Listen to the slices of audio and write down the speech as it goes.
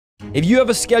If you have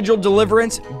a scheduled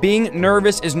deliverance, being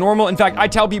nervous is normal. In fact, I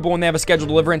tell people when they have a scheduled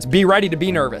deliverance, be ready to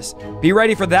be nervous. Be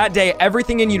ready for that day.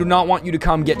 Everything in you do not want you to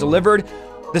come get delivered.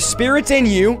 The spirits in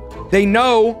you, they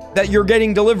know that you're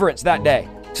getting deliverance that day.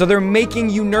 So they're making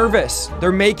you nervous.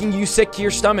 They're making you sick to your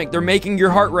stomach. They're making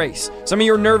your heart race. Some of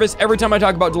you are nervous every time I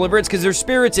talk about deliverance because there's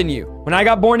spirits in you. When I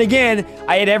got born again,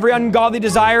 I had every ungodly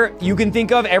desire you can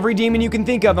think of, every demon you can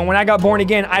think of. And when I got born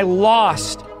again, I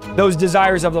lost those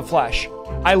desires of the flesh.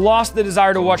 I lost the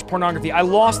desire to watch pornography. I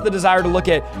lost the desire to look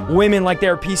at women like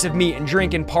they're a piece of meat and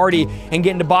drink and party and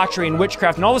get into debauchery and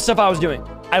witchcraft and all the stuff I was doing.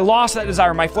 I lost that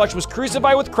desire. My flesh was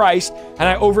crucified with Christ and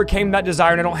I overcame that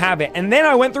desire and I don't have it. And then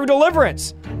I went through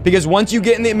deliverance, because once you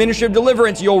get in the ministry of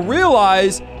deliverance, you'll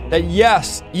realize that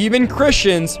yes, even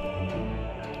Christians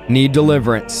need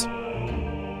deliverance.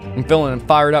 I'm feeling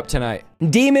fired up tonight.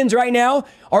 Demons right now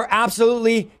are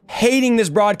absolutely hating this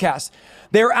broadcast.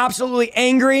 They're absolutely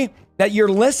angry that you're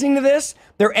listening to this.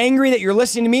 They're angry that you're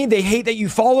listening to me. They hate that you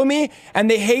follow me, and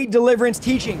they hate deliverance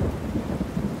teaching.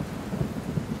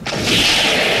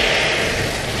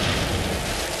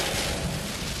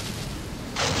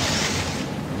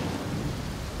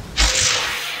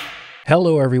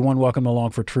 Hello everyone, welcome to Long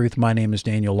for Truth. My name is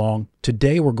Daniel Long.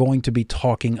 Today we're going to be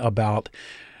talking about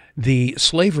the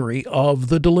slavery of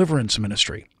the deliverance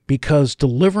ministry, because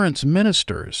deliverance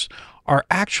ministers are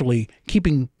actually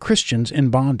keeping Christians in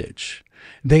bondage.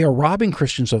 They are robbing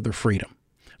Christians of their freedom.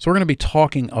 So we're going to be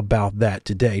talking about that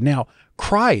today. Now,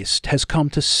 Christ has come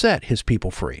to set his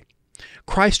people free.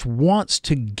 Christ wants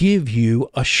to give you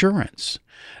assurance,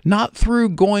 not through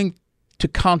going to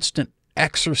constant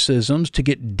exorcisms to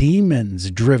get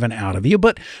demons driven out of you,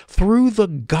 but through the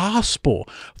gospel,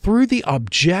 through the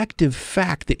objective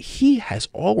fact that he has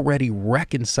already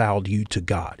reconciled you to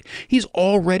God. He's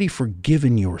already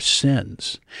forgiven your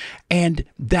sins. And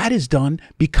that is done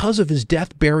because of his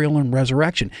death, burial, and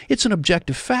resurrection. It's an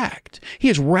objective fact. He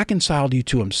has reconciled you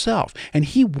to himself, and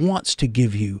he wants to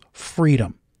give you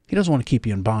freedom. He doesn't want to keep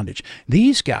you in bondage.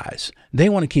 These guys, they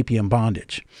want to keep you in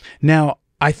bondage. Now,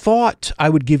 I thought I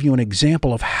would give you an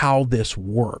example of how this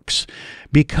works,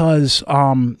 because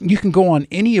you can go on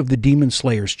any of the Demon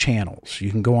Slayers channels.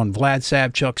 You can go on Vlad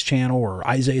Savchuk's channel or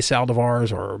Isaiah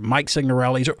Saldivar's or Mike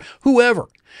Signorelli's or whoever,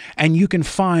 and you can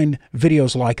find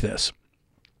videos like this.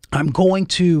 I'm going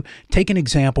to take an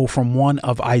example from one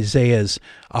of Isaiah's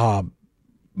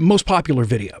most popular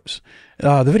videos.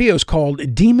 The video is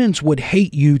called "Demons Would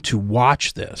Hate You to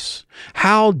Watch This: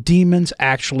 How Demons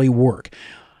Actually Work."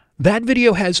 That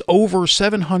video has over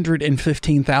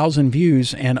 715,000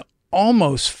 views and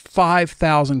almost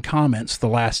 5,000 comments the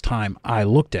last time I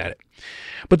looked at it.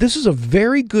 But this is a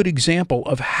very good example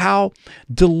of how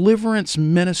deliverance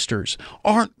ministers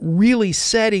aren't really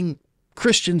setting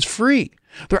Christians free.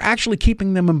 They're actually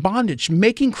keeping them in bondage,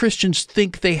 making Christians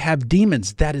think they have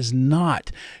demons. That is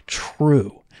not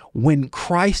true. When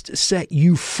Christ set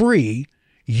you free,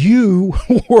 you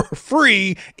were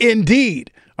free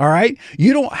indeed. All right?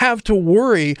 You don't have to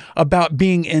worry about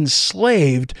being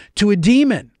enslaved to a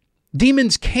demon.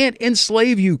 Demons can't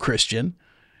enslave you, Christian.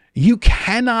 You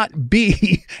cannot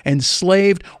be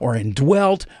enslaved or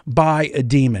indwelt by a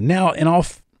demon. Now, in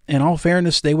all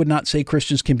fairness, they would not say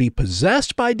Christians can be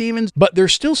possessed by demons, but they're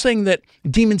still saying that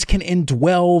demons can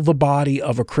indwell the body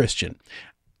of a Christian.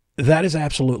 That is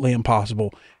absolutely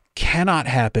impossible. Cannot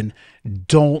happen.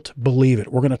 Don't believe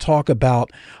it. We're going to talk about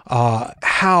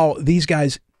how these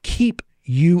guys keep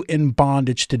you in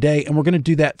bondage today, and we're going to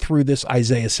do that through this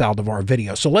Isaiah Saldivar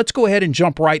video. So let's go ahead and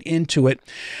jump right into it.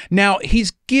 Now, he's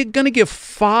going to give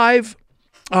 5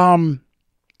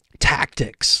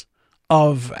 tactics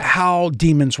of how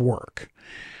demons work.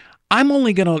 I'm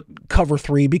only going to cover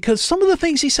 3 because some of the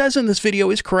things he says in this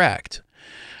video is correct.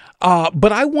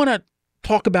 But I want to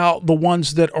talk about the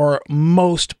ones that are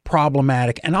most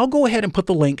problematic. And I'll go ahead and put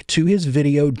the link to his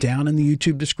video down in the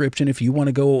YouTube description if you want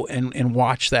to go and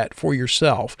watch that for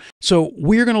yourself. So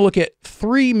we're going to look at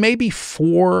 3, maybe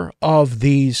 4 of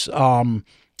these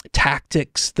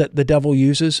tactics that the devil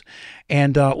uses.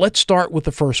 And let's start with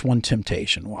the first one,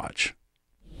 temptation. Watch.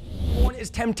 One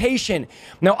is temptation.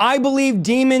 Now, I believe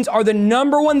demons are the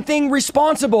 #1 thing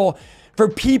responsible for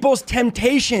people's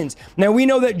temptations. Now, we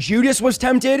know that Judas was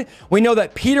tempted. We know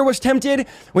that Peter was tempted.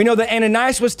 We know that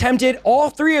Ananias was tempted. All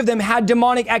 3 of them had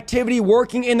demonic activity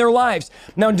working in their lives.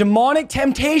 Now, demonic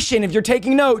temptation, if you're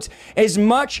taking notes, is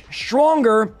much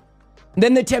stronger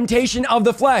than the temptation of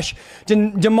the flesh.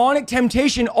 Demonic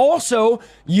temptation also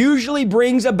usually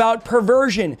brings about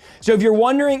perversion. So if you're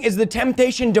wondering, is the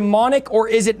temptation demonic or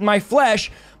is it my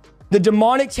flesh? the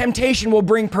demonic temptation will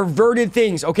bring perverted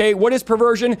things, okay? What is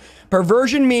perversion?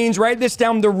 Perversion means, write this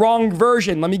down, the wrong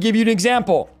version. Let me give you an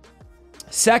example.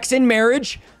 Sex in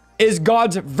marriage is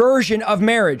God's version of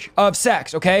marriage, of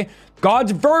sex, okay?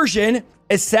 God's version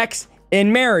is sex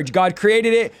in marriage. God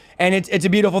created it, and it's a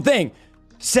beautiful thing.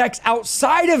 Sex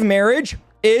outside of marriage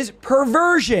is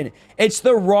perversion. It's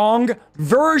the wrong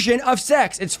version of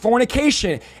sex. It's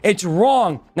fornication. It's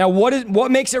wrong. Now, what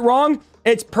makes it wrong?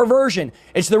 It's perversion.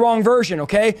 It's the wrong version,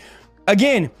 okay?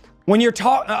 Again, when you're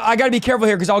talking, I got to be careful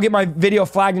here because I'll get my video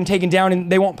flagged and taken down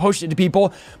and they won't post it to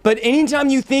people. But anytime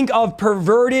you think of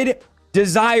perverted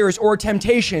desires or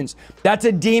temptations, that's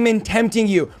a demon tempting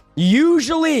you.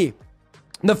 Usually,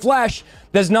 the flesh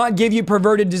does not give you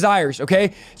perverted desires,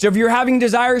 okay? So if you're having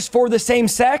desires for the same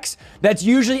sex, that's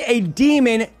usually a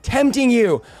demon tempting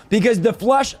you because the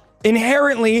flesh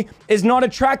inherently is not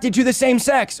attracted to the same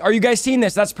sex. Are you guys seeing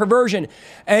this? That's perversion.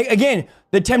 Again,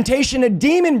 the temptation a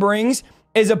demon brings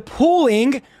is a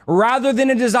pulling rather than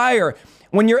a desire.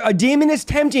 When a demon is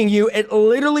tempting you, it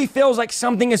literally feels like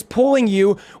something is pulling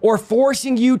you or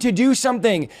forcing you to do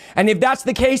something. And if that's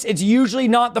the case, it's usually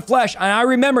not the flesh. And I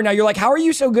remember now, you're like, how are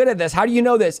you so good at this? How do you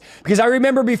know this? Because I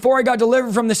remember before I got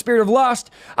delivered from the spirit of lust,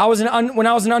 when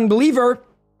I was an unbeliever,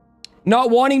 not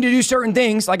wanting to do certain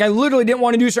things, like I literally didn't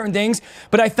want to do certain things,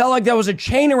 but I felt like there was a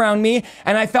chain around me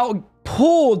and I felt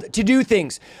pulled to do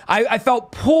things. I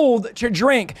felt pulled to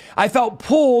drink. I felt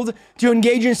pulled to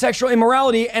engage in sexual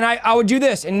immorality, and I would do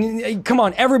this. And come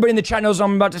on, everybody in the chat knows what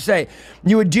I'm about to say.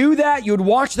 You would do that, you would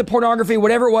watch the pornography,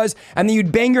 whatever it was, and then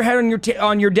you'd bang your head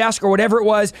on your desk or whatever it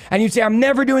was, and you'd say, I'm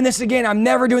never doing this again, I'm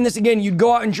never doing this again. You'd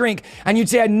go out and drink, and you'd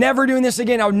say, I'm never doing this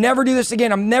again, I would never do this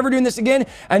again, I'm never doing this again,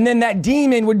 and then that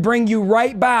demon would bring you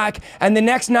right back, and the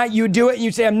next night you would do it, and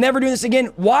you'd say, I'm never doing this again.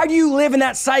 Why do you live in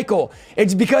that cycle?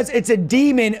 It's because it's a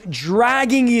demon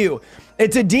dragging you.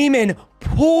 It's a demon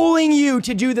pulling you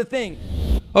to do the thing.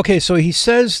 Okay, so he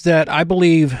says that I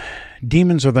believe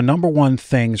demons are the number one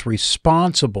things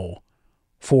responsible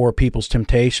for people's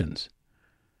temptations.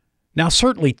 Now,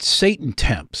 certainly Satan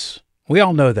tempts. We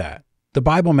all know that. The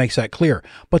Bible makes that clear.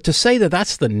 But to say that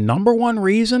that's the number one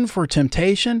reason for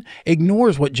temptation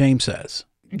ignores what James says.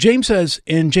 James says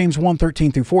in James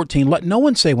 1:13 through 14, let no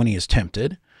one say when he is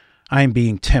tempted, I am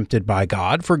being tempted by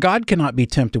God, for God cannot be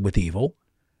tempted with evil,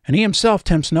 and he himself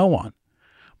tempts no one.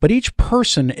 But each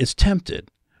person is tempted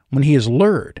when he is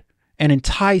lured and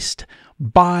enticed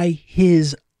by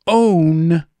his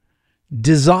own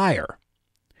desire.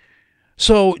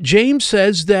 So James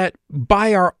says that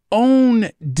by our own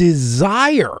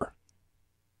desire,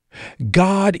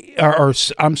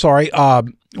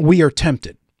 we are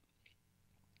tempted.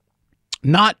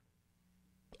 Not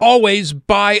always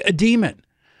by a demon.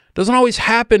 Doesn't always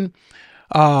happen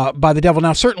by the devil.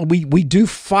 Now, certainly we do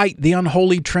fight the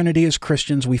unholy trinity as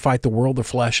Christians. We fight the world, the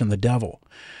flesh, and the devil.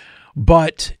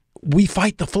 But we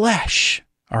fight the flesh,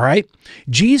 all right?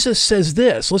 Jesus says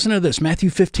this. Listen to this, Matthew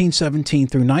 15:17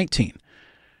 through 19.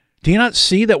 Do you not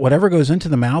see that whatever goes into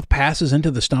the mouth passes into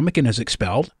the stomach and is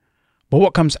expelled? But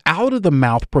what comes out of the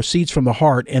mouth proceeds from the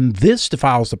heart, and this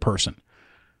defiles the person.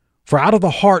 For out of the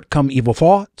heart come evil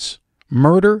thoughts,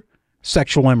 murder,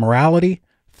 sexual immorality,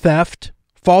 theft,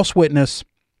 false witness,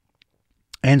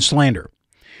 and slander.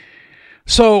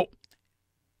 So,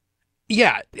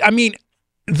 yeah, I mean,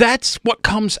 that's what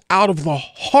comes out of the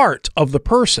heart of the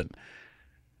person.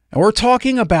 And we're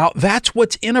talking about that's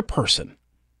what's in a person.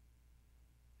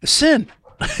 Sin.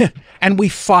 And we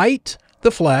fight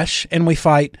the flesh, and we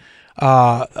fight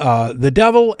the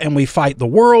devil, and we fight the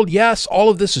world. Yes, all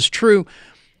of this is true.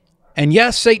 And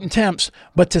yes, Satan tempts,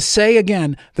 but to say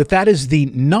again that that is the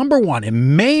number one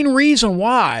and main reason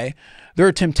why there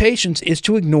are temptations is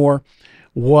to ignore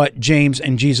what James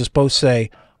and Jesus both say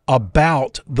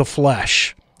about the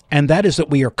flesh. And that is that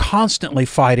we are constantly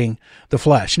fighting the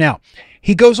flesh. Now,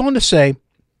 he goes on to say,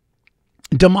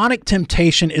 demonic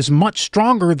temptation is much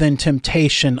stronger than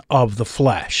temptation of the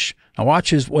flesh. Now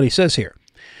watch what he says here.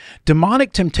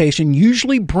 Demonic temptation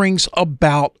usually brings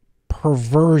about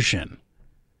perversion.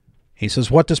 He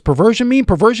says, what does perversion mean?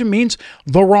 Perversion means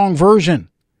the wrong version.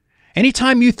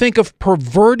 Anytime you think of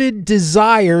perverted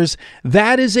desires,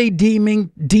 that is a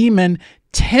demon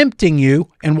tempting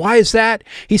you. And why is that?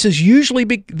 He says, usually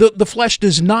the flesh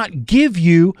does not give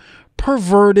you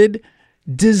perverted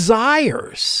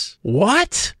desires.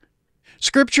 What?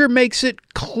 Scripture makes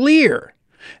it clear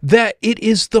that it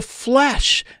is the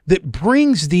flesh that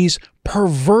brings these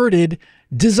perverted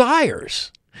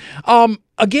desires.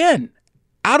 Again,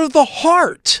 out of the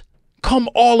heart come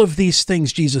all of these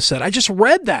things, Jesus said. I just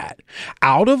read that.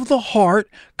 Out of the heart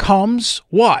comes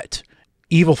what?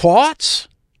 Evil thoughts,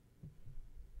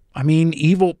 I mean,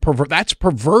 evil, that's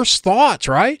perverse thoughts,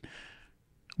 right?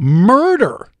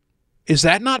 Murder, is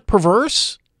that not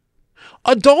perverse?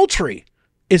 Adultery,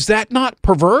 is that not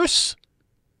perverse?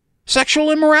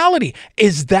 Sexual immorality,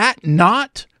 is that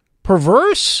not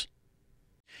perverse?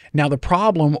 Now, the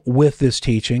problem with this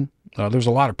teaching, there's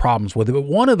a lot of problems with it, but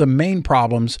one of the main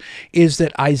problems is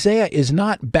that Isaiah is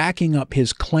not backing up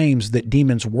his claims that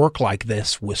demons work like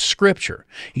this with Scripture.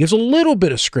 He gives a little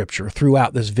bit of Scripture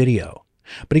throughout this video,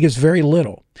 but he gives very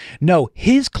little. No,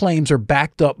 his claims are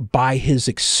backed up by his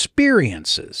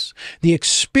experiences. The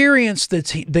experience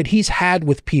that he's had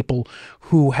with people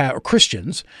who have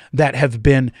Christians that have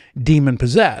been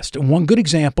demon-possessed. And one good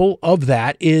example of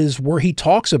that is where he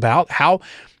talks about how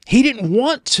he didn't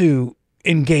want to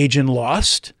engage in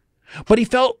lust, but he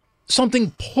felt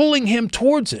something pulling him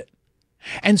towards it.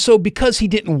 And so because he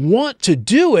didn't want to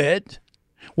do it,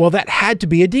 well, that had to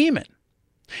be a demon.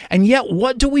 And yet,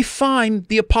 what do we find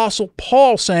the Apostle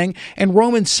Paul saying in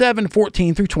Romans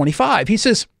 7:14 through 25? He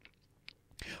says,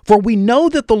 "For we know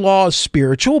that the law is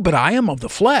spiritual, but I am of the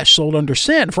flesh, sold under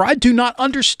sin. For I do not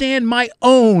understand my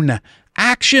own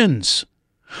actions.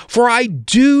 For I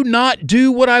do not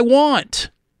do what I want,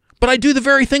 but I do the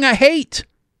very thing I hate.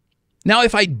 Now,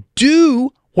 if I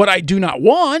do what I do not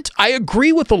want, I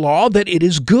agree with the law that it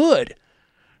is good.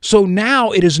 So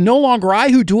now it is no longer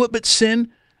I who do it, but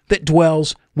sin that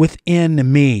dwells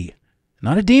within me."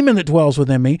 Not a demon that dwells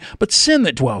within me, but sin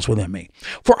that dwells within me.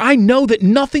 "For I know that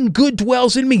nothing good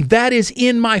dwells in me, that is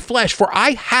in my flesh. For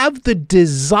I have the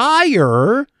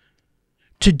desire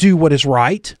to do what is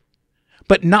right,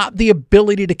 but not the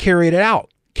ability to carry it out.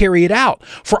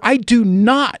 For I do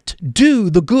not do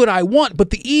the good I want,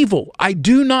 but the evil I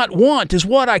do not want is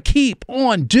what I keep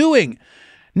on doing.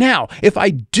 Now, if I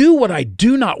do what I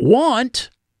do not want,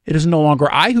 it is no longer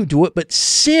I who do it, but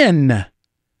sin,"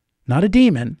 not a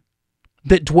demon,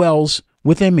 "that dwells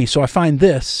within me. So I find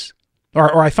this,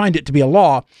 or I find it to be a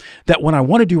law, that when I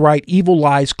want to do right, evil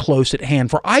lies close at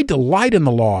hand. For I delight in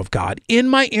the law of God in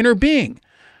my inner being.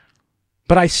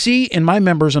 But I see in my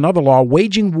members another law,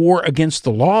 waging war against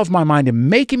the law of my mind and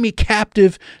making me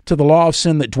captive to the law of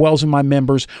sin that dwells in my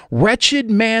members. Wretched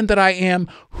man that I am,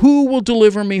 who will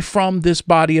deliver me from this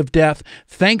body of death?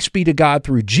 Thanks be to God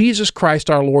through Jesus Christ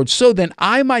our Lord. So then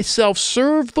I myself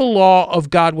serve the law of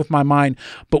God with my mind,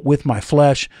 but with my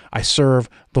flesh I serve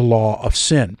the law of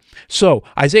sin." So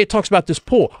Isaiah talks about this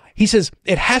pull. He says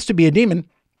it has to be a demon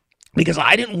because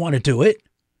I didn't want to do it.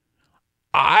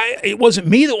 It wasn't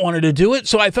me that wanted to do it,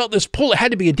 so I felt this pull. It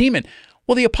had to be a demon.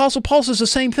 Well, the Apostle Paul says the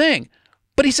same thing,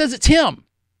 but he says it's him.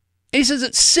 He says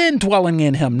it's sin dwelling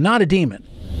in him, not a demon.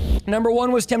 Number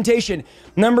one was temptation.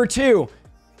 Number two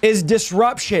is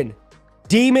disruption.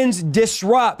 Demons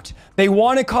disrupt. They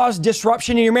want to cause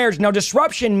disruption in your marriage. Now,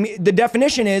 disruption, the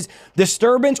definition is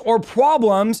disturbance or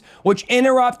problems which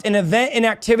interrupt an event, an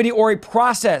activity, or a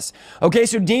process. Okay,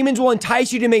 so demons will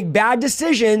entice you to make bad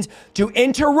decisions to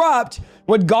interrupt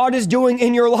what God is doing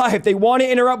in your life. They want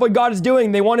to interrupt what God is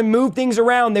doing. They want to move things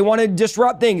around. They want to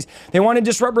disrupt things. They want to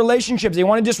disrupt relationships. They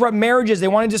want to disrupt marriages. They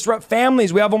want to disrupt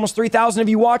families. We have almost 3,000 of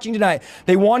you watching tonight.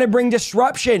 They want to bring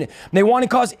disruption. They want to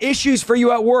cause issues for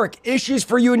you at work, issues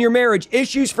for you in your marriage,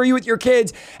 issues for you with your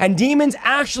kids. And demons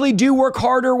actually do work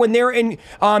harder when they're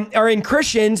in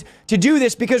Christians to do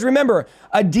this, because remember,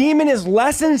 a demon is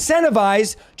less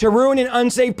incentivized to ruin an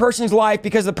unsaved person's life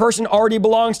because the person already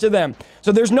belongs to them.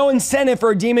 So there's no incentive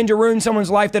for a demon to ruin someone's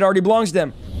life that already belongs to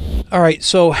them. All right,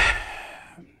 so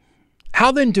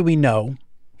how then do we know,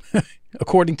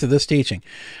 according to this teaching,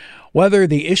 whether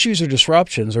the issues or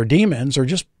disruptions or demons are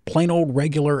just plain old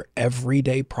regular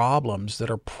everyday problems that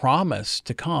are promised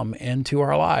to come into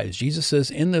our lives? Jesus says,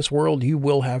 "In this world you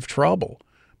will have trouble,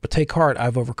 but take heart,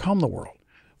 I've overcome the world."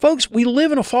 Folks, we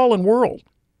live in a fallen world.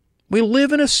 We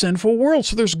live in a sinful world,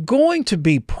 so there's going to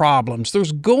be problems.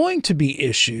 There's going to be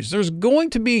issues. There's going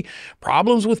to be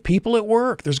problems with people at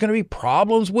work. There's going to be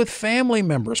problems with family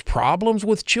members, problems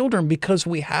with children, because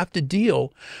we have to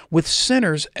deal with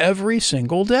sinners every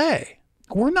single day.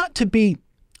 We're not to be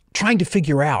trying to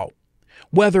figure out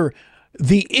whether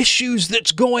the issues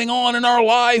that's going on in our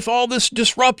life, all this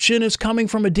disruption is coming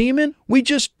from a demon. We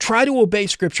just try to obey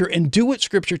Scripture and do what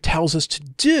Scripture tells us to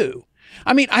do.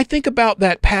 I mean, I think about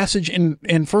that passage in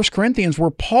 1 Corinthians where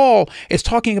Paul is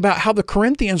talking about how the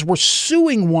Corinthians were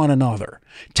suing one another,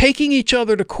 taking each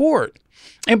other to court.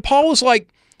 And Paul was like,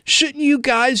 shouldn't you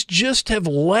guys just have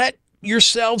let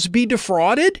yourselves be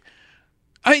defrauded?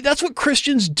 I mean, that's what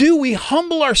Christians do. We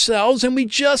humble ourselves and we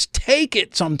just take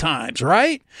it sometimes,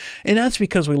 right? And that's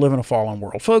because we live in a fallen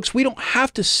world. Folks, we don't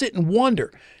have to sit and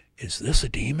wonder, is this a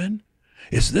demon?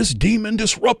 Is this demon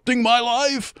disrupting my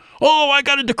life? Oh, I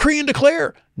got to decree and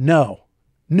declare. No.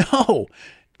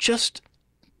 Just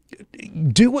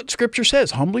do what Scripture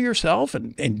says. Humble yourself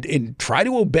and try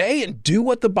to obey and do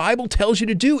what the Bible tells you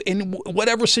to do in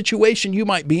whatever situation you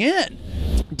might be in.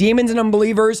 Demons and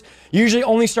unbelievers usually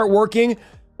only start working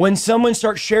when someone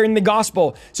starts sharing the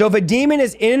gospel. So if a demon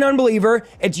is in an unbeliever,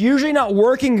 it's usually not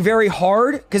working very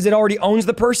hard because it already owns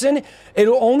the person.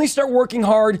 It'll only start working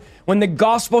hard when the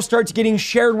gospel starts getting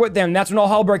shared with them. That's when all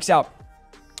hell breaks out.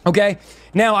 Okay?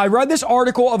 Now, I read this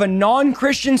article of a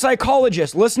non-Christian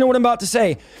psychologist. Listen to what I'm about to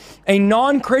say. A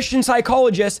non-Christian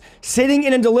psychologist sitting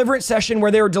in a deliverance session where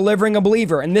they were delivering a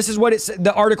believer. And this is what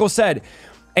the article said.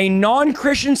 A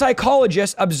non-Christian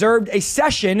psychologist observed a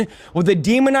session with a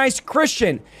demonized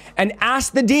Christian and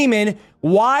asked the demon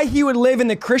why he would live in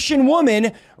the Christian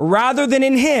woman rather than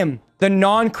in him, the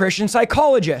non-Christian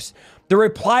psychologist. The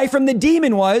reply from the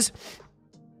demon was,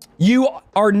 "You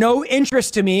are no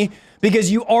interest to me because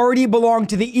you already belong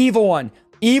to the evil one.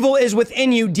 Evil is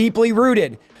within you, deeply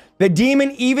rooted." The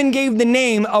demon even gave the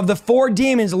name of the 4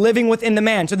 demons living within the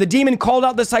man. So the demon called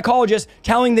out the psychologist,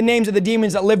 telling the names of the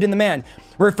demons that lived in the man.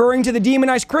 Referring to the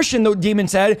demonized Christian, the demon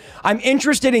said, "I'm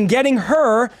interested in getting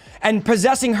her and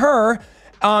possessing her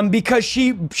because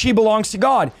she belongs to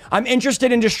God. I'm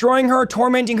interested in destroying her,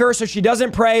 tormenting her so she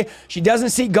doesn't pray, she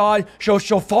doesn't seek God, she'll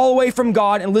fall away from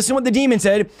God." And listen to what the demon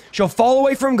said. "She'll fall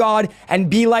away from God and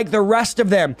be like the rest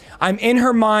of them. I'm in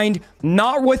her mind,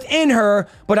 not within her,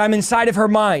 but I'm inside of her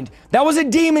mind." That was a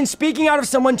demon speaking out of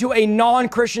someone to a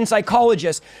non-Christian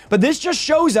psychologist. But this just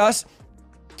shows us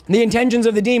the intentions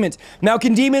of the demons. Now,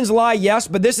 can demons lie? Yes,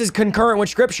 but this is concurrent with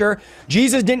Scripture.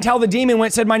 Jesus didn't tell the demon when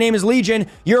it said, "My name is Legion,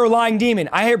 you're a lying demon."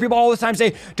 I hear people all the time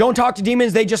say, "Don't talk to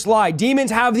demons, they just lie."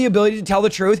 Demons have the ability to tell the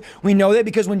truth. We know that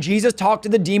because when Jesus talked to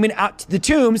the demon at the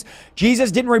tombs,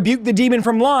 Jesus didn't rebuke the demon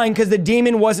from lying because the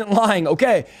demon wasn't lying.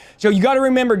 Okay, so you got to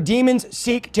remember, demons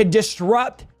seek to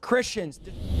disrupt Christians.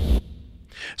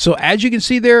 So as you can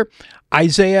see there,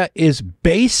 Isaiah is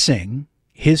basing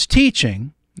his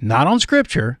teaching not on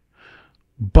Scripture,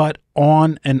 but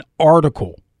on an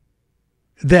article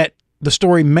that the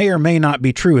story may or may not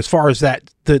be true as far as that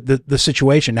the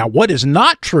situation. Now, what is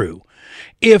not true,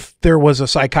 if there was a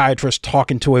psychiatrist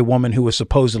talking to a woman who was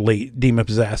supposedly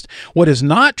demon-possessed, what is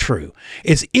not true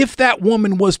is if that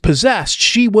woman was possessed,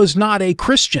 she was not a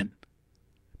Christian,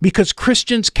 because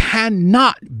Christians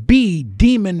cannot be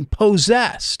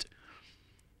demon-possessed.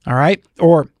 All right?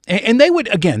 And they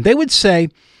would say,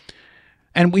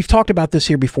 and we've talked about this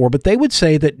here before, but they would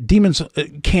say that demons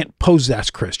can't possess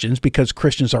Christians because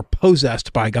Christians are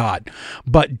possessed by God.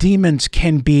 But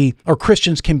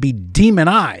Christians can be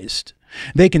demonized.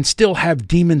 They can still have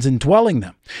demons indwelling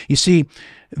them. You see,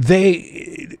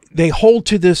 they hold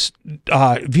to this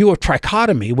view of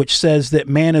trichotomy, which says that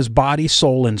man is body,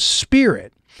 soul, and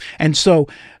spirit. And so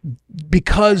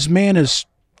because man is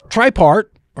tripart,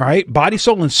 right, body,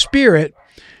 soul, and spirit,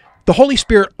 the Holy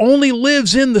Spirit only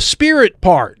lives in the spirit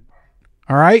part,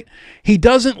 all right? He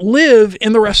doesn't live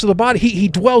in the rest of the body. He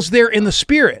dwells there in the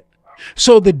spirit.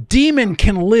 So the demon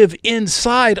can live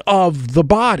inside of the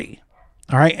body,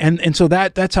 all right? And so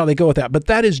that's how they go with that. But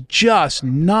that is just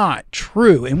not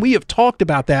true. And we have talked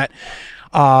about that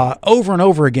over and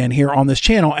over again here on this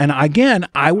channel. And again,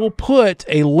 I will put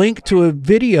a link to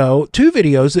two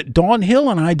videos that Dawn Hill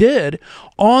and I did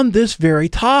on this very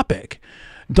topic.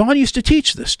 Dawn used to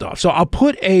teach this stuff. So I'll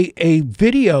put a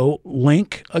video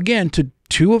link, again, to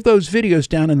 2 of those videos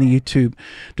down in the YouTube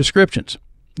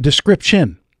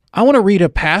description. I want to read a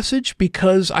passage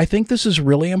because I think this is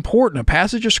really important. A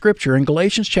passage of Scripture in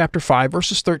Galatians chapter 5,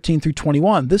 verses 13 through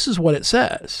 21. This is what it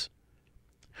says.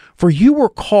 "For you were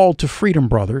called to freedom,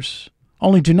 brothers,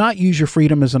 only do not use your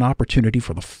freedom as an opportunity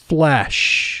for the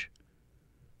flesh,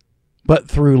 but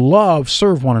through love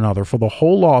serve one another, for the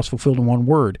whole law is fulfilled in one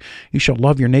word. You shall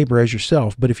love your neighbor as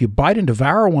yourself. But if you bite and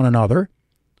devour one another,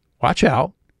 watch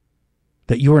out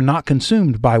that you are not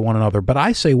consumed by one another. But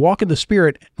I say, walk in the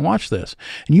Spirit," and watch this,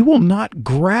 "and you will not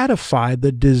gratify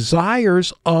the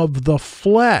desires of the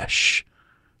flesh."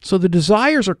 So the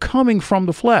desires are coming from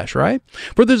the flesh, right?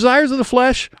 "For the desires of the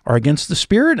flesh are against the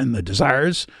Spirit, and the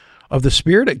desires of the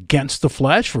Spirit against the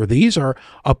flesh, for these are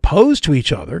opposed to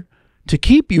each other, to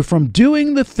keep you from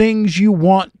doing the things you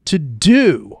want to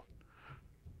do.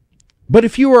 But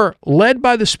if you are led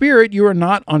by the Spirit, you are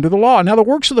not under the law. Now the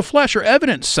works of the flesh are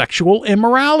evident: sexual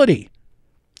immorality,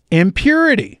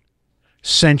 impurity,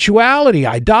 sensuality,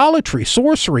 idolatry,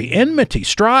 sorcery, enmity,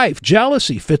 strife,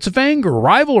 jealousy, fits of anger,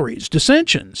 rivalries,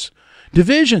 dissensions,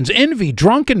 divisions, envy,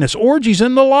 drunkenness, orgies,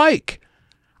 and the like.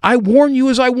 I warn you,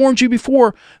 as I warned you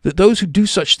before, that those who do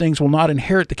such things will not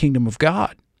inherit the kingdom of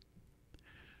God.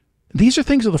 These are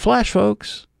things of the flesh,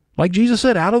 folks. Like Jesus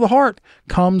said, out of the heart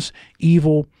comes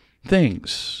evil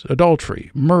things.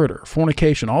 Adultery, murder,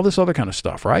 fornication, all this other kind of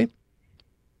stuff, right?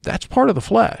 That's part of the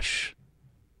flesh.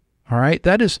 All right?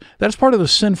 That is part of the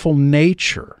sinful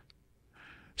nature.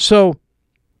 So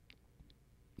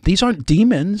these aren't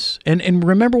demons. And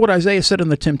remember what Isaiah said in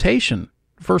the temptation,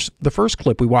 the first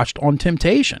clip we watched on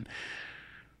temptation.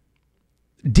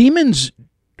 Demons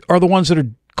are the ones that are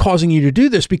causing you to do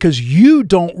this because you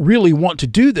don't really want to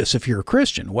do this if you're a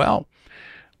Christian. Well,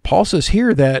 Paul says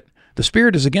here that the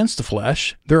spirit is against the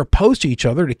flesh. They're opposed to each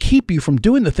other to keep you from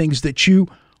doing the things that you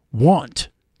want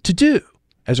to do.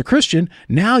 As a Christian,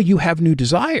 now you have new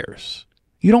desires.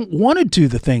 You don't want to do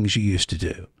the things you used to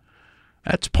do.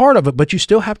 That's part of it, but you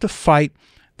still have to fight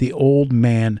the old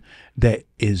man that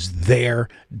is there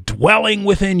dwelling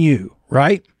within you,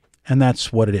 right? And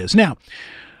that's what it is. Now,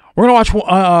 we're going to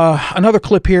watch another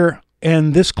clip here,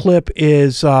 and this clip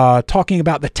is talking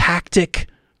about the tactic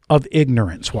of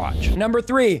ignorance. Watch. Number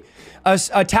 3,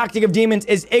 a tactic of demons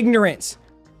is ignorance.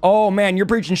 Oh man, you're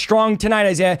preaching strong tonight,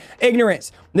 Isaiah.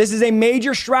 Ignorance. This is a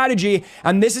major strategy,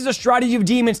 and this is a strategy of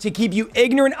demons to keep you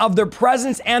ignorant of their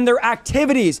presence and their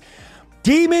activities.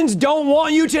 Demons don't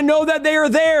want you to know that they are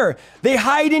there. They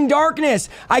hide in darkness.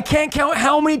 I can't count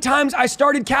how many times I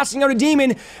started casting out a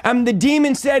demon and the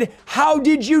demon said, "How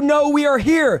did you know we are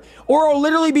here?" Or I'll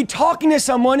literally be talking to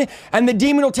someone and the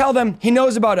demon will tell them, "He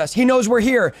knows about us. He knows we're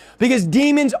here." Because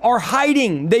demons are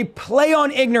hiding. They play on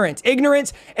ignorance.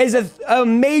 Ignorance is a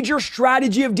major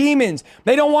strategy of demons.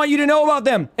 They don't want you to know about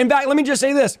them. In fact, let me just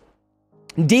say this.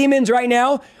 Demons right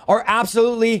now are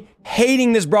absolutely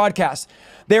hating this broadcast.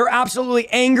 They're absolutely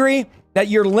angry that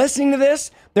you're listening to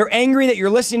this. They're angry that you're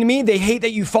listening to me. They hate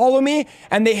that you follow me,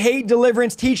 and they hate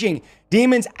deliverance teaching.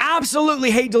 Demons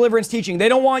absolutely hate deliverance teaching. They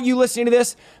don't want you listening to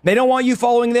this. They don't want you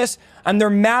following this. And they're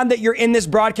mad that you're in this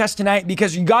broadcast tonight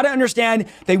because you got to understand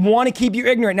they want to keep you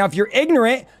ignorant. Now, if you're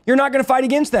ignorant, you're not going to fight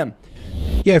against them.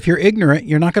 Yeah, if you're ignorant,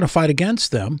 you're not going to fight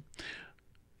against them,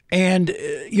 and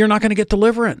you're not going to get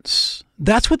deliverance.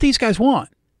 That's what these guys want.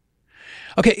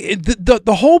 Okay,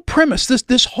 the whole premise,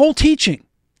 this whole teaching,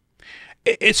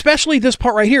 especially this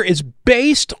part right here, is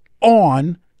based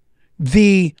on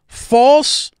the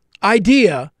false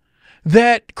idea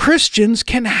that Christians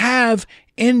can have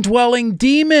indwelling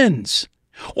demons,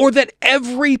 or that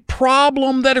every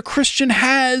problem that a Christian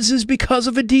has is because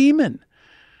of a demon.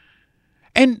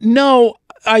 And no,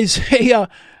 Isaiah,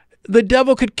 the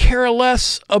devil could care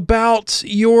less about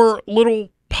your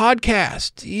little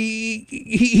podcast.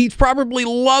 He's probably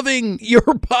loving your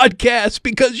podcast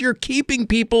because you're keeping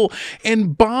people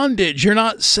in bondage. You're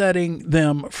not setting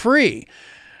them free.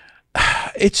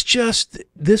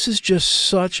 This is just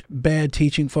such bad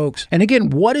teaching, folks. And again,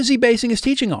 what is he basing his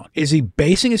teaching on? Is he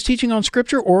basing his teaching on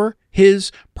Scripture or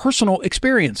his personal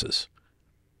experiences?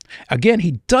 Again,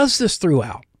 he does this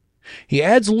throughout. He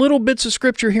adds little bits of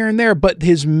Scripture here and there, but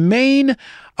his main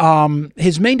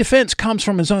defense comes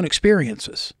from his own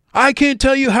experiences. I can't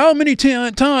tell you how many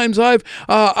times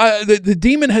the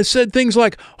demon has said things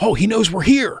like, "Oh, he knows we're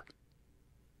here."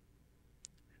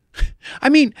 I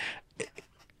mean,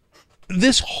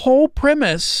 this whole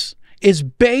premise is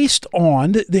based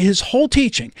on, his whole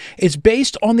teaching is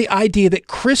based on the idea that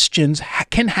Christians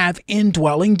can have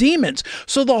indwelling demons.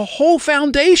 So the whole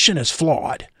foundation is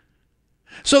flawed.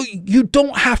 So you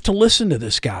don't have to listen to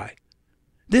this guy.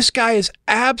 This guy is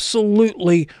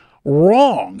absolutely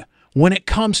wrong when it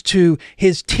comes to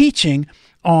his teaching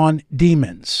on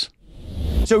demons.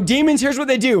 So demons, here's what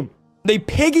they do. They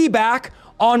piggyback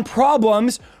on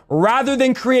problems rather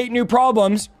than create new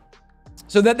problems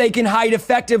so that they can hide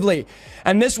effectively.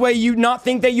 And this way you not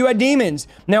think that you had demons.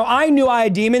 Now, I knew I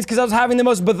had demons because I was having the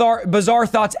most bizarre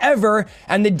thoughts ever,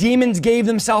 and the demons gave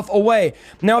themselves away.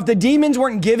 Now, if the demons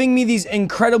weren't giving me these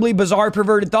incredibly bizarre,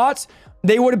 perverted thoughts,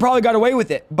 they would have probably got away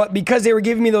with it. But because they were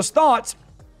giving me those thoughts,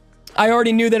 I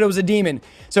already knew that it was a demon.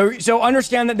 So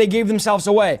understand that they gave themselves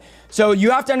away. So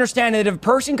you have to understand that if a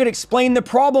person could explain the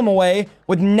problem away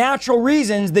with natural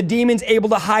reasons, the demon's able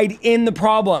to hide in the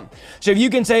problem. So if you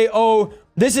can say, "Oh,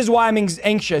 this is why I'm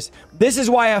anxious. This is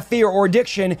why I have fear or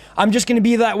addiction. I'm just going to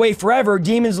be that way forever."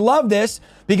 Demons love this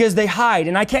because they hide.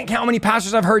 And I can't count how many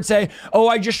pastors I've heard say, "Oh,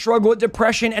 I just struggle with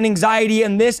depression and anxiety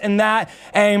and this and that.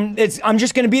 And I'm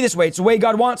just going to be this way. It's the way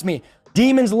God wants me."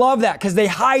 Demons love that because they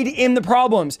hide in the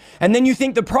problems. And then you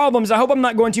think the problems, I hope I'm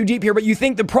not going too deep here, but you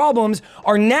think the problems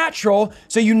are natural,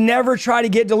 so you never try to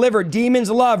get delivered.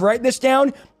 Demons love, write this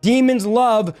down, demons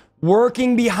love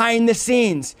working behind the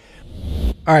scenes.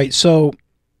 All right, so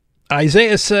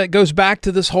Isaiah goes back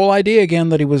to this whole idea again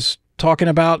that he was talking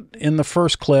about in the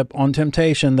first clip on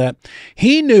temptation, that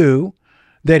he knew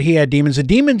that he had demons. The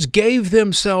demons gave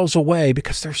themselves away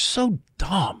because they're so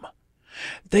dumb.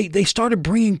 They started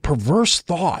bringing perverse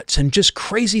thoughts and just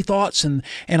crazy thoughts in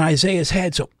Isaiah's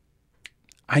head. So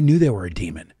I knew they were a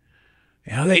demon.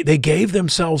 You know, they gave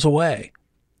themselves away.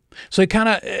 So it kind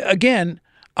of, again,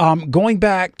 going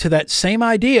back to that same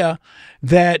idea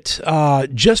that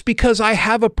just because I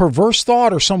have a perverse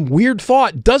thought or some weird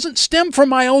thought doesn't stem from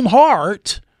my own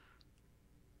heart.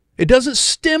 It doesn't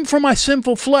stem from my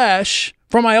sinful flesh,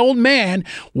 from my old man.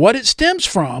 What it stems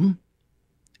from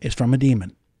is from a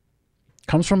demon. It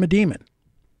comes from a demon.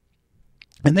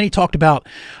 And then he talked about,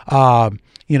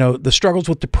 the struggles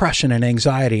with depression and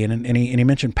anxiety, and he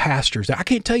mentioned pastors. I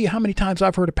can't tell you how many times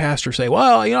I've heard a pastor say,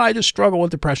 well, I just struggle with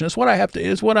depression. It's what I have to,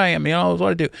 it's what I am, it's what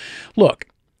I do. Look,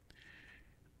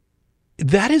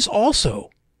 that is also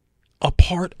a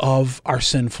part of our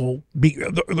sinful,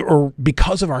 or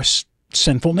because of our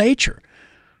sinful nature.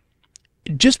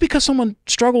 Just because someone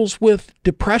struggles with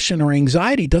depression or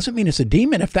anxiety doesn't mean it's a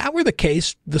demon. If that were the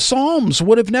case, the Psalms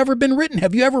would have never been written.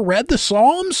 Have you ever read the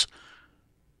Psalms?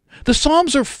 The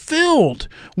Psalms are filled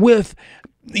with,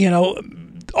 the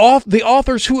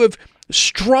authors who have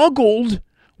struggled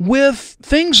with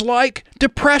things like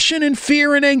depression and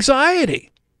fear and anxiety.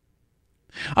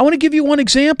 I want to give you one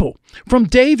example from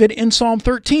David in Psalm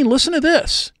 13. Listen to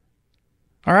this.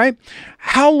 All right.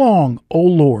 How long, O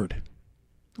Lord,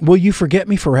 will you forget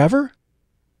me forever?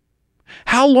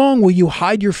 How long will you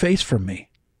hide your face from me?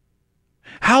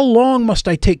 How long must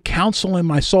I take counsel in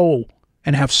my soul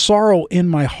and have sorrow in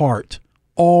my heart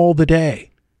all the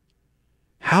day?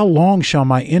 How long shall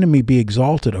my enemy be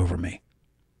exalted over me?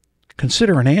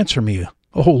 Consider and answer me,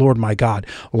 O Lord my God.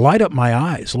 Light up my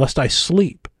eyes, lest I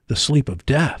sleep the sleep of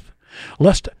death,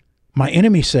 lest my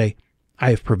enemy say, I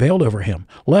have prevailed over him,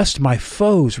 lest my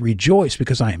foes rejoice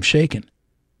because I am shaken.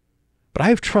 But I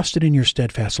have trusted in your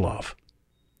steadfast love.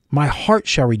 My heart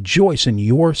shall rejoice in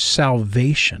your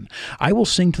salvation. I will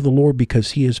sing to the Lord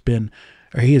because he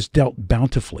has dealt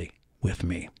bountifully with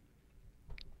me.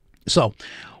 So,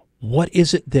 what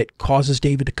is it that causes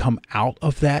David to come out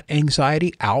of that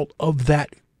anxiety, out of that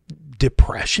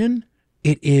depression?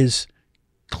 It is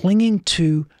clinging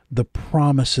to the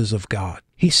promises of God.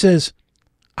 He says,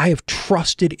 I have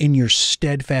trusted in your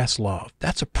steadfast love.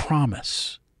 That's a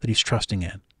promise that he's trusting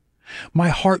in. My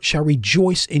heart shall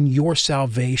rejoice in your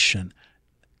salvation,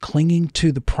 clinging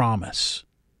to the promise,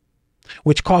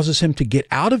 which causes him to get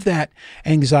out of that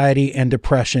anxiety and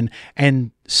depression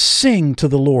and sing to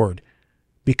the Lord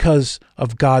because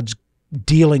of God's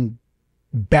dealing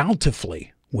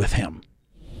bountifully with him.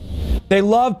 They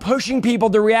love pushing people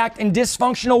to react in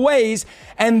dysfunctional ways,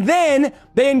 and then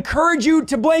they encourage you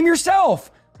to blame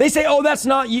yourself. They say, oh, that's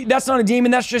not you, that's not a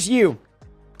demon, that's just you.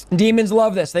 Demons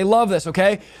love this. They love this,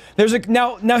 okay?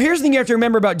 Now here's the thing you have to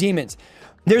remember about demons.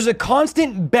 There's a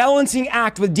constant balancing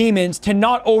act with demons to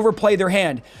not overplay their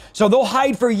hand. So they'll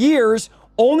hide for years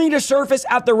only to surface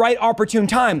at the right opportune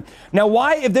time. Now,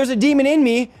 why, if there's a demon in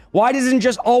me, why doesn't it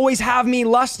just always have me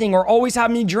lusting, or always have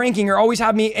me drinking, or always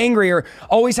have me angry, or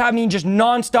always have me just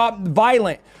nonstop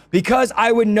violent? Because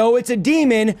I would know it's a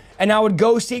demon and I would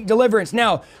go seek deliverance.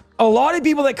 Now, a lot of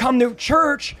people that come to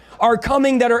church are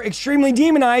coming that are extremely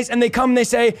demonized, and they come and they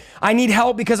say, I need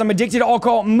help because I'm addicted to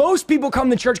alcohol. Most people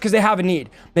come to church because they have a need.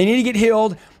 They need to get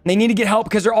healed. They need to get help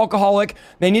because they're alcoholic.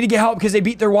 They need to get help because they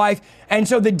beat their wife. And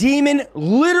so the demon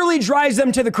literally drives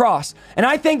them to the cross. And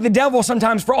I thank the devil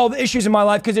sometimes for all the issues in my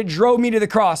life because it drove me to the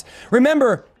cross.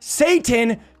 Remember,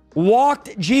 Satan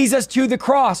walked Jesus to the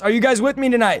cross. Are you guys with me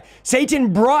tonight?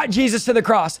 Satan brought Jesus to the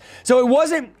cross. So it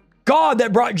wasn't God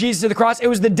that brought Jesus to the cross. It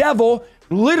was the devil.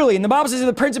 Literally, and the Bible says if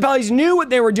the principalities knew what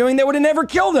they were doing, they would have never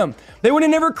killed him. They would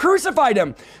have never crucified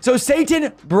him. So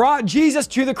Satan brought Jesus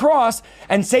to the cross,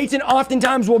 and Satan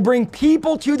oftentimes will bring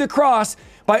people to the cross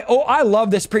by, oh, I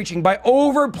love this preaching, by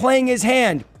overplaying his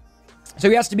hand. So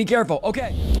he has to be careful.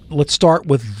 Okay. Let's start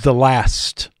with the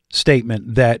last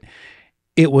statement, that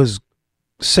it was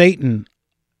Satan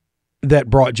that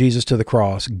brought Jesus to the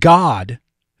cross. God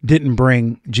didn't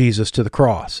bring Jesus to the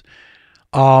cross.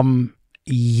 God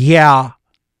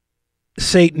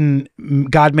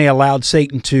may have allowed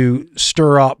Satan to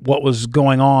stir up what was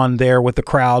going on there with the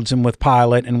crowds and with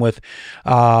Pilate and with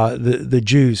the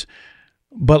Jews.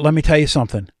 But let me tell you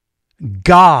something.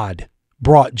 God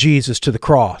brought Jesus to the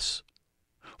cross.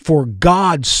 For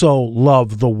God so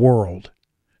loved the world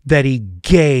that he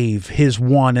gave his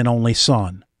one and only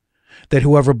Son, that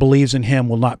whoever believes in him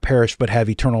will not perish but have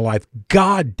eternal life.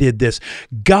 God did this.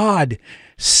 God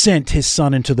sent his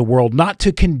Son into the world, not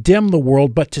to condemn the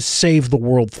world, but to save the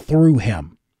world through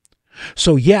him.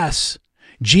 So yes,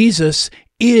 Jesus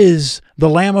is the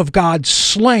Lamb of God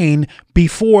slain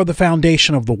before the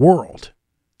foundation of the world.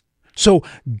 So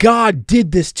God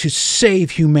did this to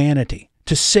save humanity,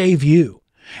 to save you.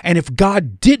 And if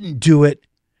God didn't do it,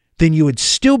 then you would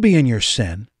still be in your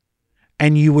sin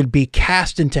and you would be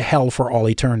cast into hell for all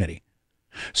eternity.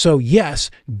 So yes,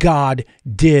 God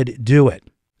did do it.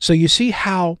 So you see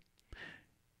how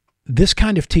this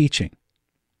kind of teaching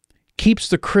keeps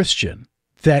the Christian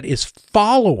that is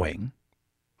following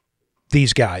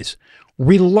these guys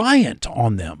reliant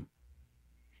on them.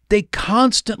 They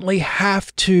constantly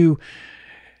have to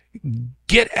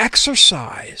get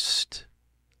exorcised.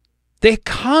 They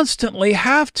constantly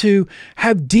have to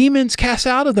have demons cast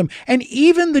out of them. And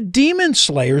even the demon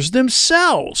slayers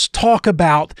themselves talk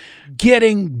about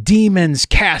getting demons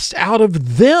cast out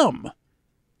of them.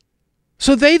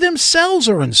 So they themselves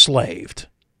are enslaved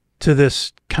to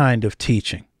this kind of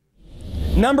teaching.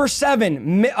 Number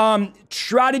 7,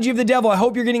 strategy of the devil. I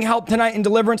hope you're getting help tonight in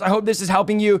deliverance. I hope this is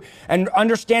helping you and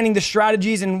understanding the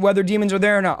strategies and whether demons are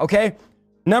there or not, okay?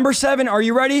 Number 7, are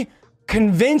you ready?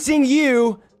 Convincing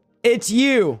you it's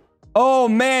you. Oh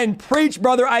man, preach,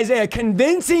 brother Isaiah.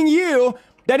 Convincing you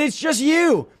that it's just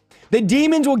you. The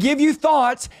demons will give you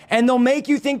thoughts and they'll make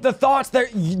you think the thoughts that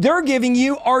they're giving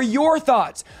you are your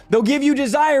thoughts. They'll give you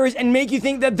desires and make you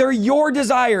think that they're your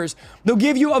desires. They'll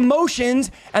give you emotions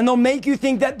and they'll make you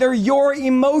think that they're your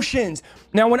emotions.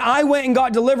 Now, when I went and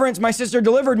got deliverance, my sister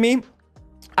delivered me.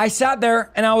 I sat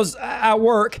there and I was at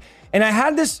work and I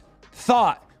had this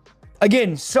thought.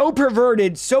 Again, so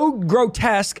perverted, so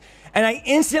grotesque. And I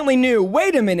instantly knew,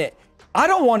 wait a minute. I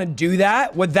don't want to do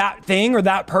that with that thing or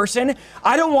that person.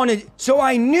 I don't want to. So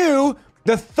I knew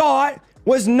the thought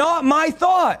was not my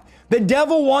thought. The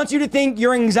devil wants you to think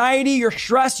your anxiety, your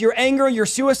stress, your anger, your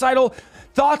suicidal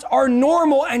thoughts are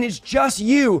normal and it's just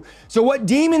you. So what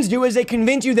demons do is they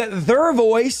convince you that their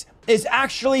voice is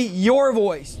actually your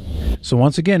voice. So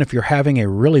once again, if you're having a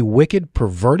really wicked,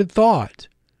 perverted thought,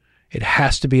 it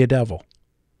has to be a devil.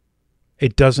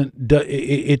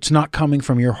 It's not coming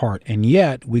from your heart. And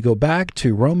yet we go back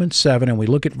to Romans 7 and we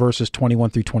look at verses 21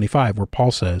 through 25 where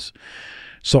Paul says,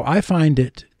 so I find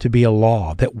it to be a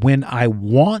law that when I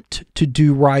want to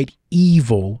do right,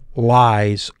 evil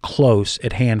lies close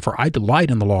at hand. For I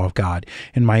delight in the law of God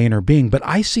in my inner being, but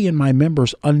I see in my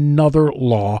members another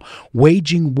law,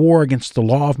 waging war against the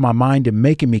law of my mind and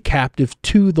making me captive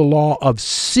to the law of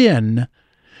sin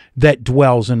that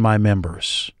dwells in my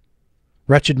members.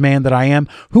 Wretched man that I am,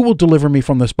 who will deliver me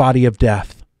from this body of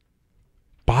death?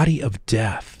 Body of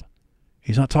death.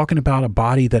 He's not talking about a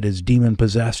body that is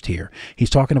demon-possessed here. He's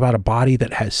talking about a body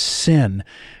that has sin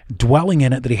dwelling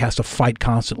in it that he has to fight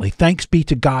constantly. Thanks be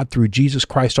to God through Jesus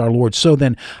Christ our Lord. So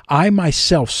then I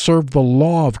myself serve the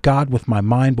law of God with my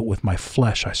mind, but with my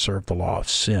flesh I serve the law of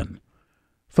sin.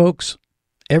 Folks,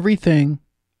 everything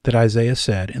that Isaiah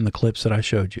said in the clips that I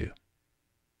showed you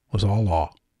was all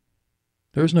law.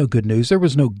 There was no good news. There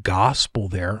was no gospel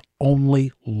there,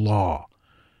 only law.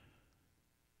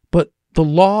 But the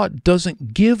law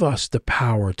doesn't give us the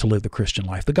power to live the Christian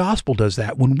life. The gospel does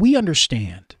that. When we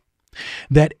understand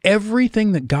that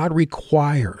everything that God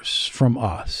requires from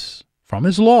us, from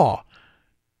his law,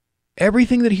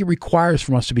 everything that he requires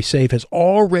from us to be saved has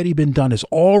already been done, has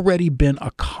already been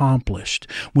accomplished.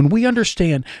 When we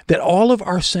understand that all of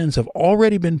our sins have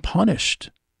already been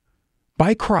punished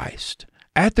by Christ,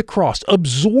 at the cross,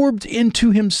 absorbed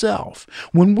into himself,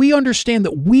 when we understand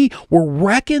that we were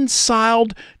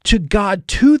reconciled to God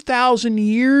 2,000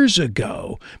 years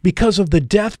ago because of the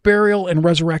death, burial, and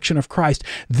resurrection of Christ,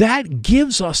 that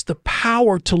gives us the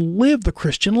power to live the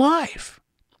Christian life.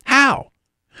 How?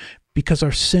 Because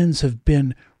our sins have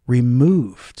been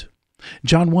removed.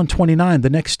 John 1:29, the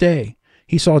next day,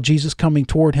 he saw Jesus coming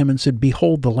toward him and said,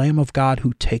 behold, the Lamb of God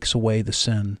who takes away the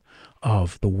sin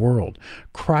of the world.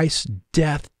 Christ's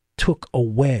death took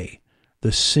away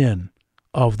the sin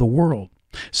of the world.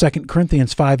 2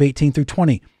 Corinthians 5:18 through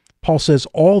 20, Paul says,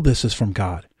 all this is from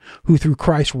God, who through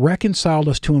Christ reconciled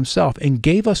us to himself and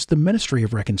gave us the ministry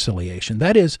of reconciliation.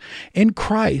 That is, in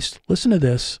Christ, listen to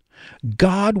this,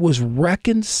 God was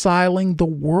reconciling the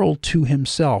world to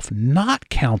himself, not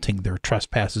counting their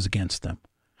trespasses against them,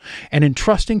 and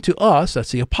entrusting to us, that's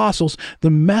the apostles,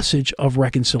 the message of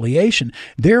reconciliation.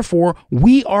 Therefore,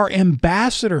 we are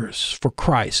ambassadors for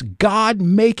Christ, God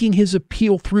making his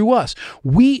appeal through us.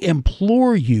 We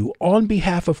implore you on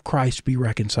behalf of Christ, be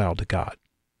reconciled to God.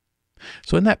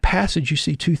 So in that passage, you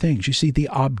see two things. You see the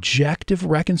objective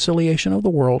reconciliation of the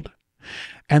world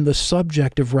and the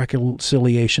subjective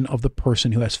reconciliation of the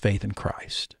person who has faith in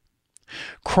Christ.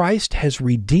 Christ has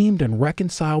redeemed and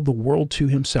reconciled the world to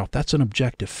himself. That's an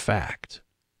objective fact.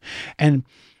 And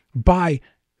by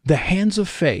the hands of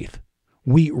faith,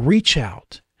 we reach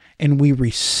out and we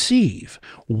receive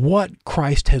what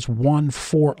Christ has won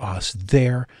for us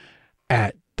there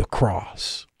at the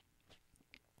cross.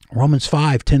 Romans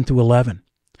 5:10-11.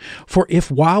 For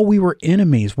if while we were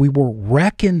enemies, we were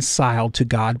reconciled to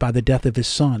God by the death of his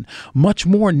Son, much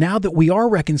more now that we are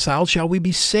reconciled, shall we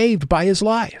be saved by his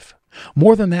life.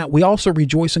 More than that, we also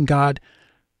rejoice in God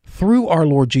through our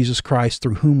Lord Jesus Christ,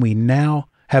 through whom we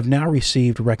have now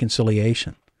received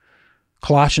reconciliation.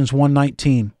 Colossians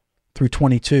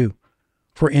 1:19-22.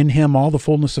 For in him all the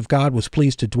fullness of God was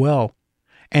pleased to dwell,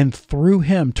 and through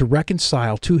him to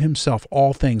reconcile to himself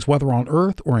all things, whether on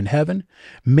earth or in heaven,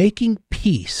 making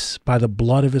peace by the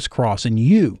blood of his cross. And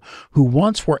you, who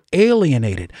once were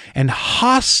alienated and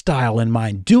hostile in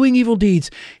mind, doing evil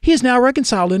deeds, he is now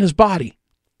reconciled in his body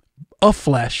of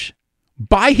flesh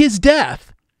by his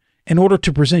death, in order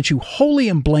to present you holy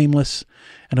and blameless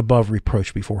and above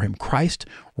reproach before him. Christ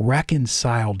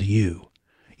reconciled you.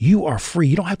 You are free.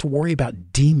 You don't have to worry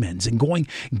about demons and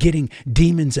getting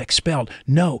demons expelled.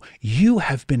 No, you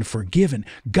have been forgiven.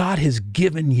 God has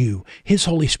given you his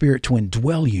Holy Spirit to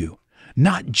indwell you,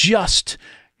 not just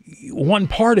one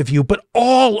part of you, but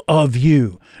all of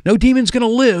you. No demon's going to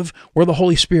live where the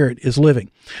Holy Spirit is living.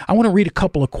 I want to read a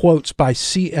couple of quotes by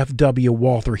C.F.W.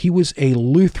 Walther. He was a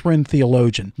Lutheran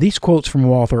theologian. These quotes from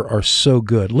Walther are so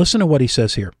good. Listen to what he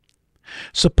says here.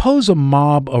 Suppose a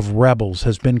mob of rebels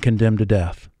has been condemned to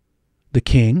death. The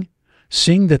king,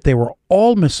 seeing that they were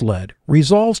all misled,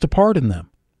 resolves to pardon them.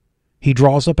 He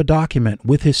draws up a document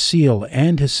with his seal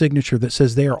and his signature that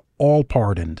says they are all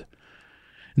pardoned.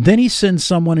 Then he sends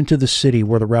someone into the city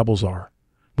where the rebels are,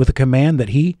 with a command that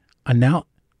he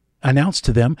announce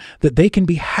to them that they can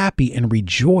be happy and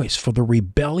rejoice, for the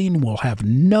rebellion will have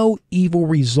no evil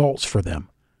results for them.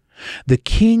 The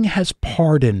king has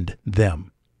pardoned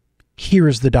them. Here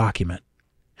is the document.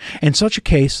 In such a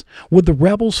case, would the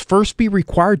rebels first be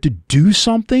required to do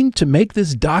something to make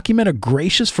this document a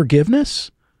gracious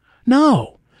forgiveness?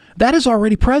 No, that is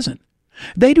already present.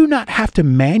 They do not have to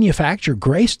manufacture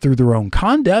grace through their own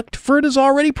conduct, for it is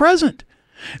already present.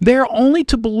 They are only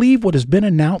to believe what has been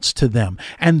announced to them,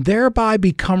 and thereby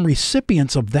become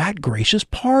recipients of that gracious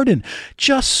pardon.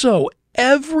 Just so,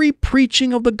 every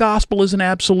preaching of the gospel is an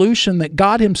absolution that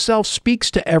God himself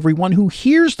speaks to everyone who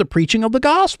hears the preaching of the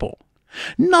gospel.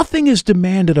 Nothing is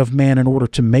demanded of man in order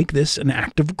to make this an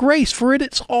act of grace, for it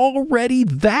is already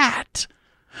that.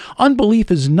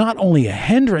 Unbelief is not only a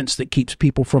hindrance that keeps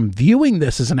people from viewing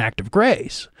this as an act of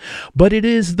grace, but it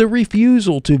is the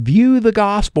refusal to view the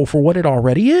gospel for what it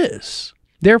already is.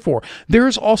 Therefore, there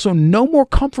is also no more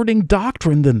comforting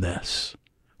doctrine than this.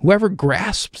 Whoever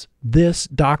grasps this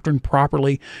doctrine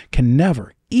properly can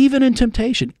never, even in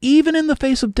temptation, even in the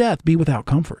face of death, be without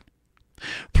comfort.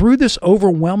 Through this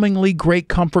overwhelmingly great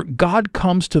comfort, God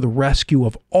comes to the rescue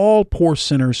of all poor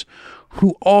sinners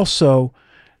also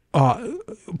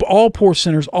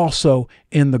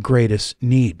in the greatest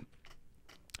need.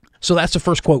 So that's the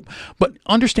first quote. But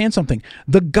understand something.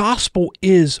 The gospel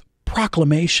is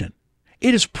proclamation.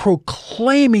 It is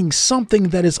proclaiming something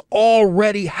that has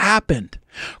already happened.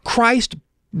 Christ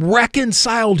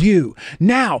reconciled you.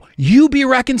 Now you be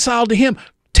reconciled to him.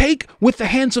 Take with the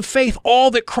hands of faith all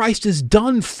that Christ has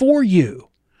done for you.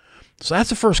 So that's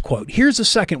the first quote. Here's the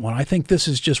second one. I think this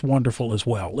is just wonderful as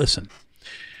well. Listen.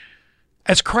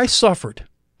 As Christ suffered,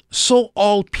 so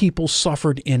all people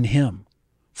suffered in him,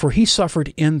 for he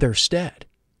suffered in their stead.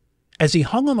 As he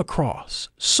hung on the cross,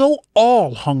 so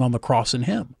all hung on the cross in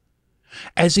him.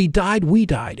 As he died, we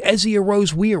died. As he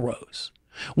arose, we arose.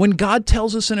 When God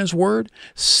tells us in his word,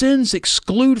 sins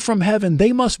exclude from heaven,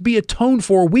 they must be atoned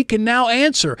for, we can now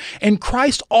answer, in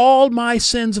Christ all my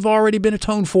sins have already been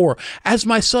atoned for. As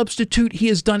my substitute, he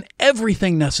has done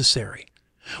everything necessary.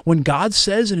 When God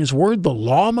says in his word the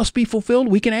law must be fulfilled,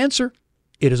 we can answer,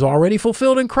 it is already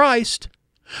fulfilled in Christ.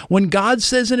 When God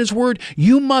says in his word,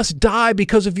 you must die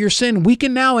because of your sin, we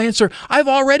can now answer, I've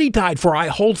already died, for I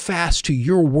hold fast to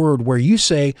your word, where you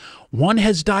say, one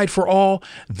has died for all,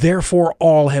 therefore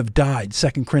all have died.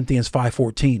 2 Corinthians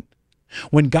 5:14.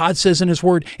 When God says in his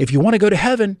word, if you want to go to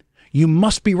heaven, you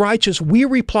must be righteous, we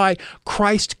reply,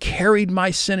 Christ carried my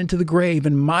sin into the grave,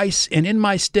 and in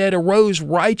my stead arose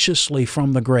righteously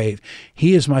from the grave.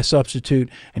 He is my substitute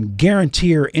and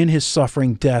guarantor in his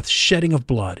suffering, death, shedding of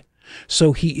blood.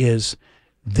 So he is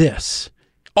this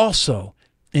also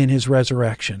in his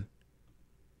resurrection.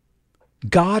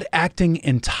 God, acting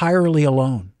entirely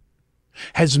alone,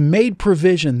 has made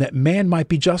provision that man might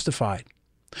be justified.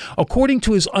 According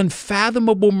to his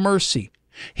unfathomable mercy,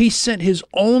 he sent his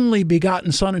only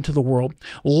begotten Son into the world,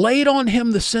 laid on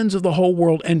him the sins of the whole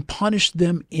world, and punished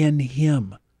them in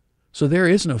him. So there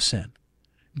is no sin,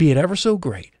 be it ever so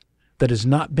great, that has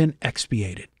not been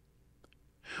expiated,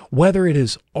 whether it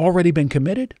has already been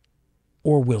committed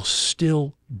or will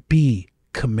still be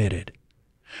committed.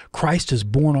 Christ has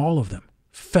borne all of them,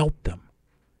 felt them,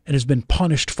 and has been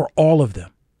punished for all of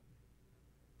them.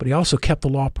 But he also kept the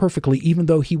law perfectly, even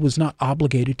though he was not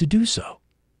obligated to do so.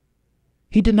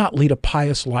 He did not lead a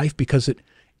pious life because it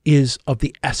is of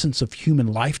the essence of human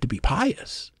life to be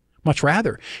pious. Much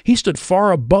rather, he stood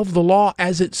far above the law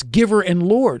as its giver and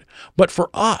Lord. But for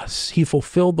us, he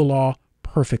fulfilled the law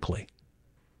perfectly.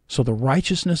 So the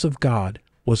righteousness of God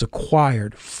was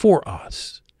acquired for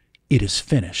us. It is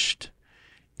finished.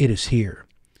 It is here.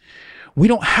 We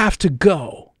don't have to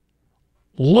go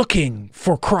looking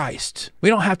for Christ. We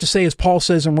don't have to say, as Paul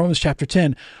says in Romans chapter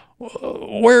 10,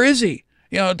 where is he?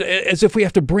 As if we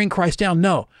have to bring Christ down.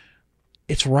 No,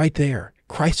 it's right there.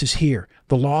 Christ is here.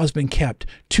 The law has been kept.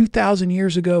 2,000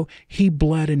 years ago, he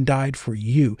bled and died for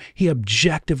you. He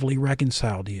objectively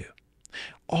reconciled you.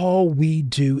 All we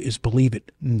do is believe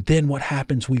it. And then what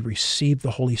happens? We receive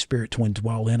the Holy Spirit to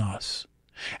indwell in us.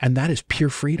 And that is pure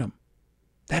freedom.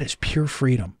 That is pure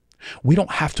freedom. We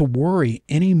don't have to worry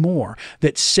anymore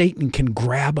that Satan can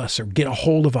grab us or get a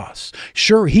hold of us.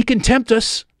 Sure, he can tempt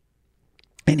us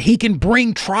and he can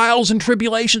bring trials and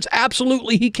tribulations.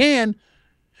 Absolutely, he can.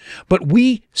 But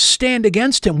we stand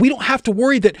against him. We don't have to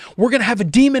worry that we're going to have a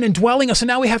demon indwelling us and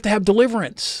now we have to have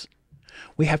deliverance.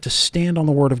 We have to stand on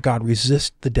the word of God,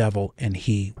 resist the devil, and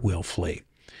he will flee.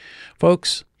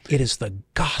 Folks, it is the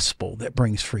gospel that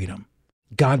brings freedom.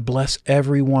 God bless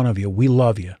every one of you. We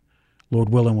love you. Lord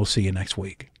willing, we'll see you next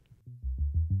week.